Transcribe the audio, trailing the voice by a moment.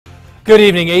Good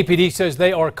evening. APD says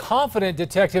they are confident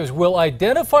detectives will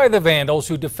identify the vandals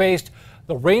who defaced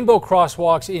the rainbow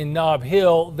crosswalks in Nob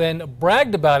Hill, then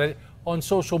bragged about it on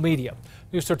social media.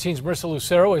 News 13's Marissa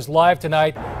Lucero is live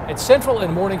tonight at Central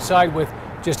and Morningside with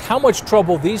just how much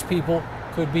trouble these people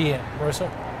could be in.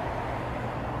 Marissa?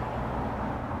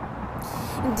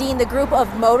 Dean, the group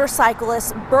of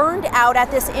motorcyclists burned out at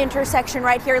this intersection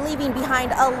right here, leaving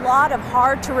behind a lot of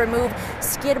hard to remove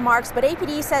skid marks. But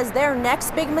APD says their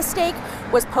next big mistake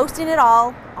was posting it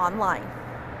all online.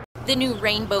 The new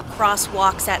rainbow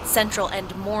crosswalks at Central and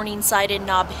Morningside in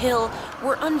Nob Hill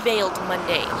were unveiled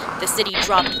Monday. The city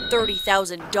dropped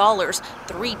 $30,000,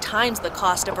 3 times the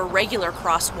cost of a regular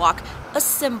crosswalk, a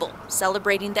symbol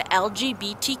celebrating the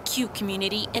LGBTQ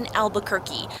community in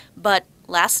Albuquerque. But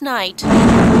last night,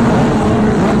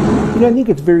 I think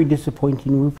it's very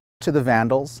disappointing. To the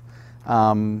vandals,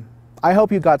 I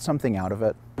hope you got something out of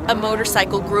it. A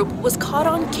motorcycle group was caught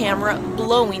on camera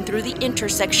blowing through the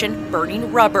intersection,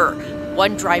 burning rubber.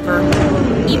 One driver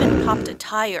even popped a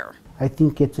tire. I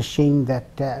think it's a shame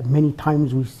that many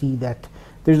times we see that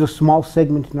there's a small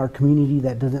segment in our community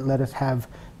that doesn't let us have,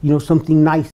 something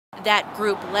nice. That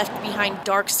group left behind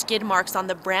dark skid marks on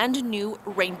the brand new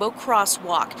rainbow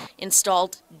crosswalk,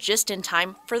 installed just in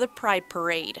time for the Pride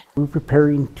Parade. We're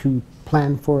preparing to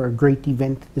plan for a great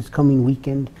event this coming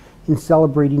weekend in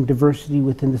celebrating diversity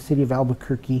within the city of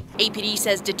Albuquerque. APD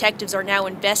says detectives are now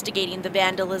investigating the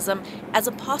vandalism as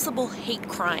a possible hate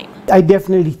crime. I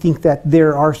definitely think that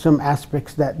there are some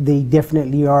aspects that they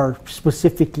definitely are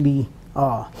specifically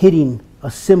hitting a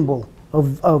symbol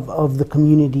of the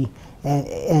community.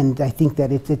 And I think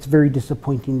that it's very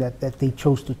disappointing that they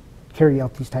chose to carry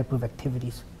out these type of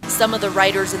activities. Some of the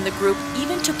riders in the group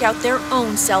even took out their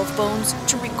own cell phones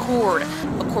to record.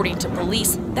 According to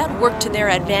police, that worked to their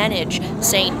advantage,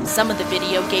 saying some of the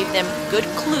video gave them good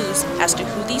clues as to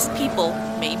who these people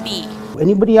may be.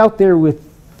 Anybody out there with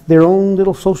their own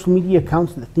little social media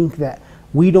accounts that think that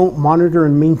we don't monitor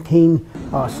and maintain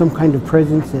some kind of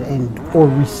presence or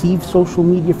receive social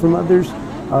media from others,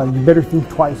 you better think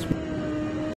twice.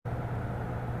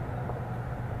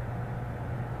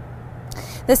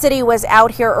 The city was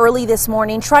out here early this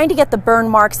morning trying to get the burn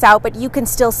marks out, but you can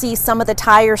still see some of the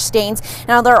tire stains.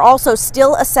 Now they're also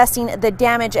still assessing the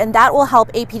damage, and that will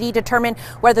help APD determine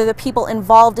whether the people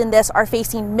involved in this are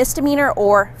facing misdemeanor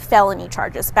or felony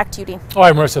charges. Back to you, Dean. All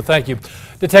right, Marissa, thank you.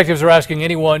 Detectives are asking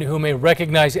anyone who may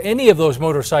recognize any of those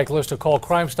motorcyclists to call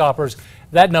Crime Stoppers.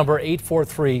 That number,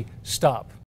 843-STOP.